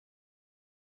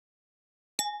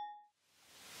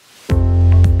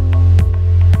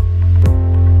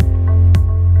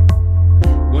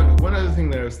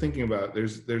thinking about,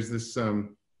 there's this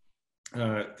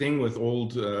thing with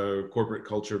old corporate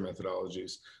culture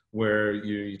methodologies where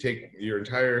you take your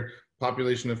entire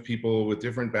population of people with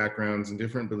different backgrounds and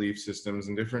different belief systems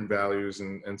and different values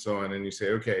and so on, and you say,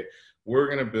 okay, we're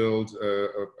going to build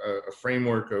a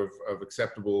framework of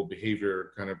acceptable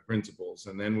behavior kind of principles,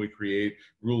 and then we create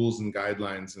rules and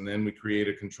guidelines, and then we create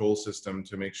a control system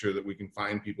to make sure that we can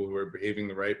find people who are behaving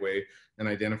the right way and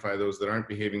identify those that aren't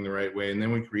behaving the right way, and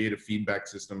then we create a feedback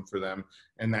system for them,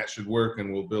 and that should work,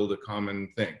 and we'll build a common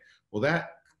thing. Well,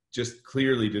 that just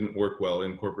clearly didn't work well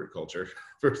in corporate culture.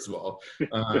 First of all,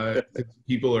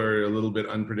 people are a little bit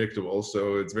unpredictable,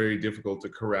 so it's very difficult to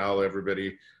corral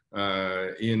everybody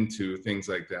into things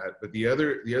like that. But the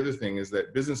other thing is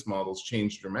that business models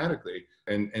change dramatically,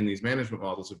 and these management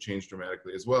models have changed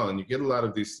dramatically as well. And you get a lot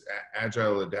of these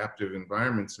agile, adaptive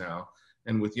environments now.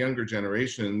 And with younger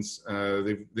generations,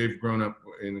 they've grown up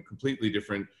in a completely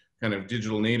different kind of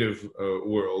digital native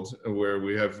world where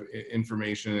we have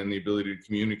information and the ability to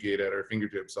communicate at our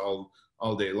fingertips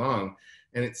all day long.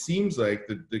 And it seems like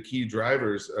the key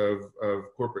drivers of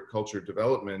corporate culture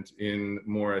development in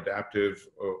more adaptive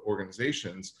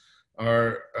organizations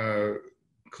are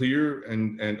clear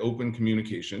and open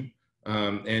communication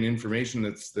and information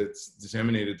that's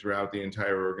disseminated throughout the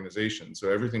entire organization.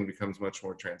 So everything becomes much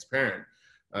more transparent.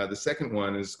 The second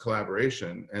one is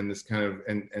collaboration, and this kind of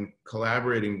and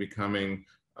collaborating becoming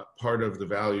part of the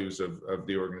values of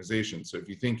the organization. So if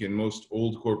you think in most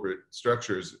old corporate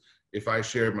structures, if I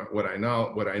share what I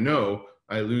know,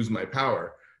 I lose my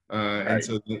power. Right. And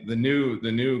so the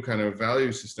new kind of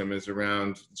value system is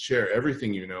around share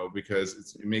everything you know,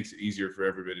 because it makes it easier for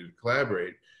everybody to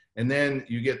collaborate. And then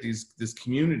you get this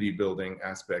community building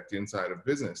aspect inside of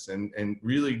business, and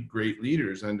really great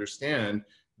leaders understand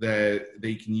that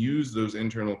they can use those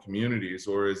internal communities,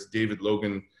 or as David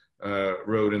Logan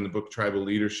wrote in the book Tribal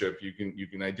Leadership, you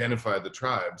can identify the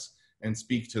tribes and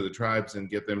speak to the tribes and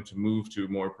get them to move to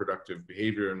more productive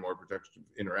behavior and more productive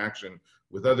interaction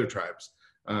with other tribes.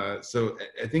 So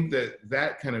I think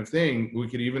that kind of thing we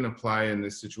could even apply in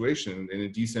this situation in a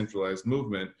decentralized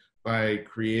movement by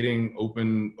creating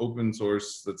open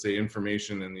source, let's say,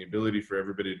 information and the ability for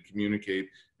everybody to communicate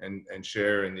and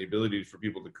share, and the ability for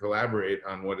people to collaborate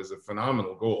on what is a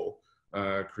phenomenal goal,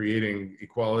 creating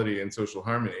equality and social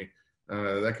harmony.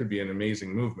 That could be an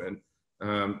amazing movement.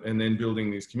 And then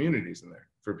building these communities in there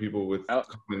for people with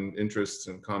common interests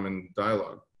and common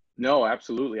dialogue. No,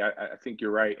 absolutely. I think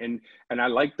you're right. And I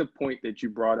like the point that you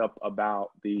brought up about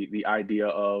the idea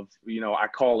of, I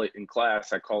call it in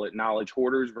class, I call it knowledge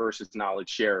hoarders versus knowledge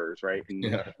sharers, right?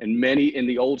 And many in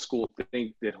the old school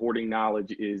think that hoarding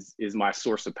knowledge is my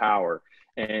source of power.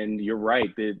 And you're right.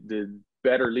 The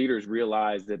better leaders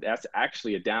realize that that's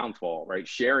actually a downfall, right?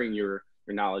 Sharing your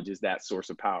knowledge is that source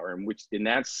of power, and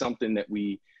that's something that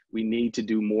we need to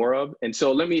do more of. And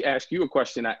so let me ask you a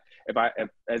question.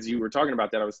 As you were talking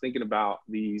about that, I was thinking about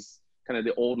these kind of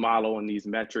the old model and these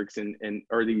metrics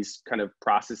or these kind of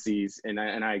processes. And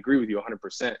I agree with you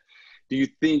 100%. Do you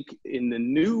think in the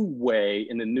new way,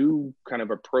 in the new kind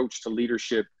of approach to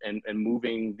leadership and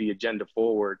moving the agenda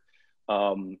forward,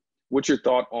 what's your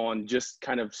thought on just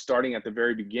kind of starting at the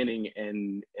very beginning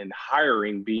and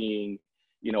hiring being,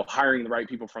 hiring the right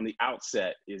people from the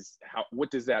outset?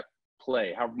 What does that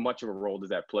play? How much of a role does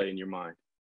that play in your mind?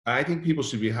 I think people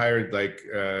should be hired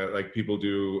like people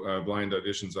do blind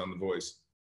auditions on The Voice.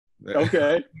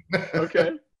 Okay.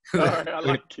 Okay. All right. I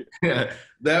like it. Yeah.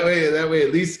 That way,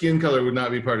 at least skin color would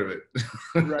not be part of it.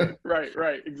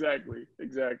 Right. Exactly.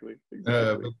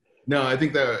 No, I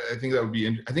think that would be.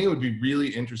 I think it would be really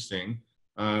interesting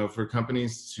for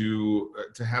companies to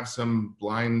have some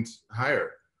blind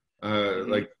hire.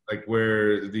 Like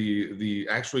where the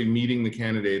actually meeting the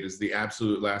candidate is the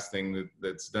absolute last thing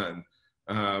that's done.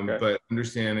 But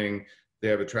understanding they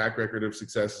have a track record of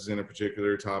successes in a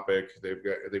particular topic,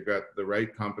 they've got the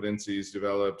right competencies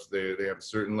developed, they have a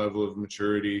certain level of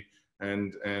maturity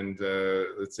and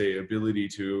let's say ability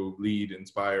to lead,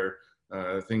 inspire,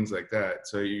 things like that.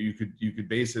 So you could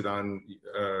base it on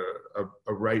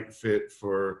a right fit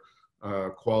for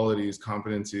qualities,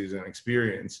 competencies, and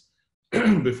experience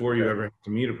before you ever have to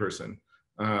meet a person.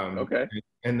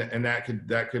 And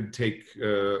that could take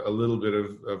a little bit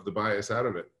of the bias out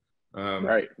of it.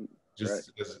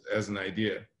 As an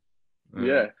idea.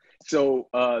 So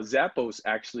Zappos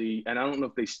actually, and I don't know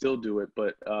if they still do it,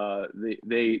 but the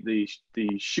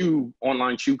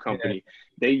online shoe company,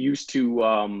 they used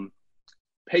to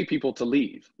pay people to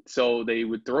leave. So they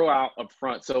would throw out up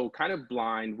front. So kind of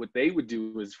blind, what they would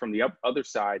do is from the other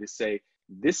side is say,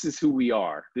 this is who we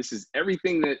are. This is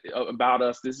everything about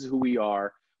us. This is who we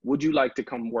are. Would you like to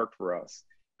come work for us?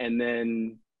 and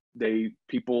then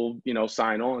people, you know,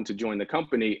 sign on to join the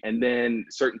company, and then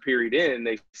certain period in,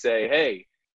 they say, hey,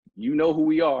 you know who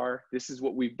we are, this is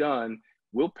what we've done,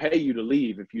 we'll pay you to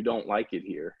leave if you don't like it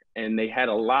here. And they had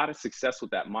a lot of success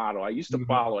with that model. I used to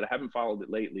follow it. I haven't followed it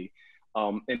lately.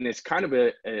 And it's kind of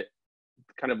a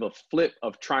flip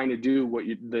of trying to do what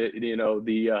the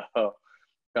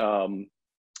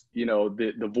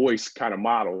voice kind of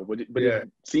model, but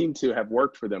it seemed to have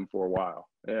worked for them for a while.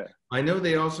 Yeah. I know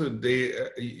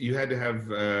you had to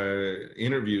have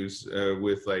interviews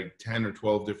with like 10 or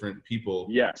 12 different people.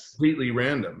 Yes. Completely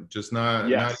random, just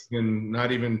not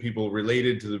even people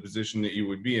related to the position that you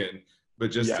would be in, but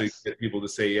just to get people to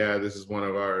say, yeah, this is one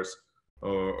of ours,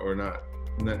 or not.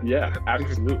 Yeah,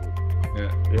 absolutely.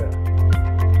 Yeah.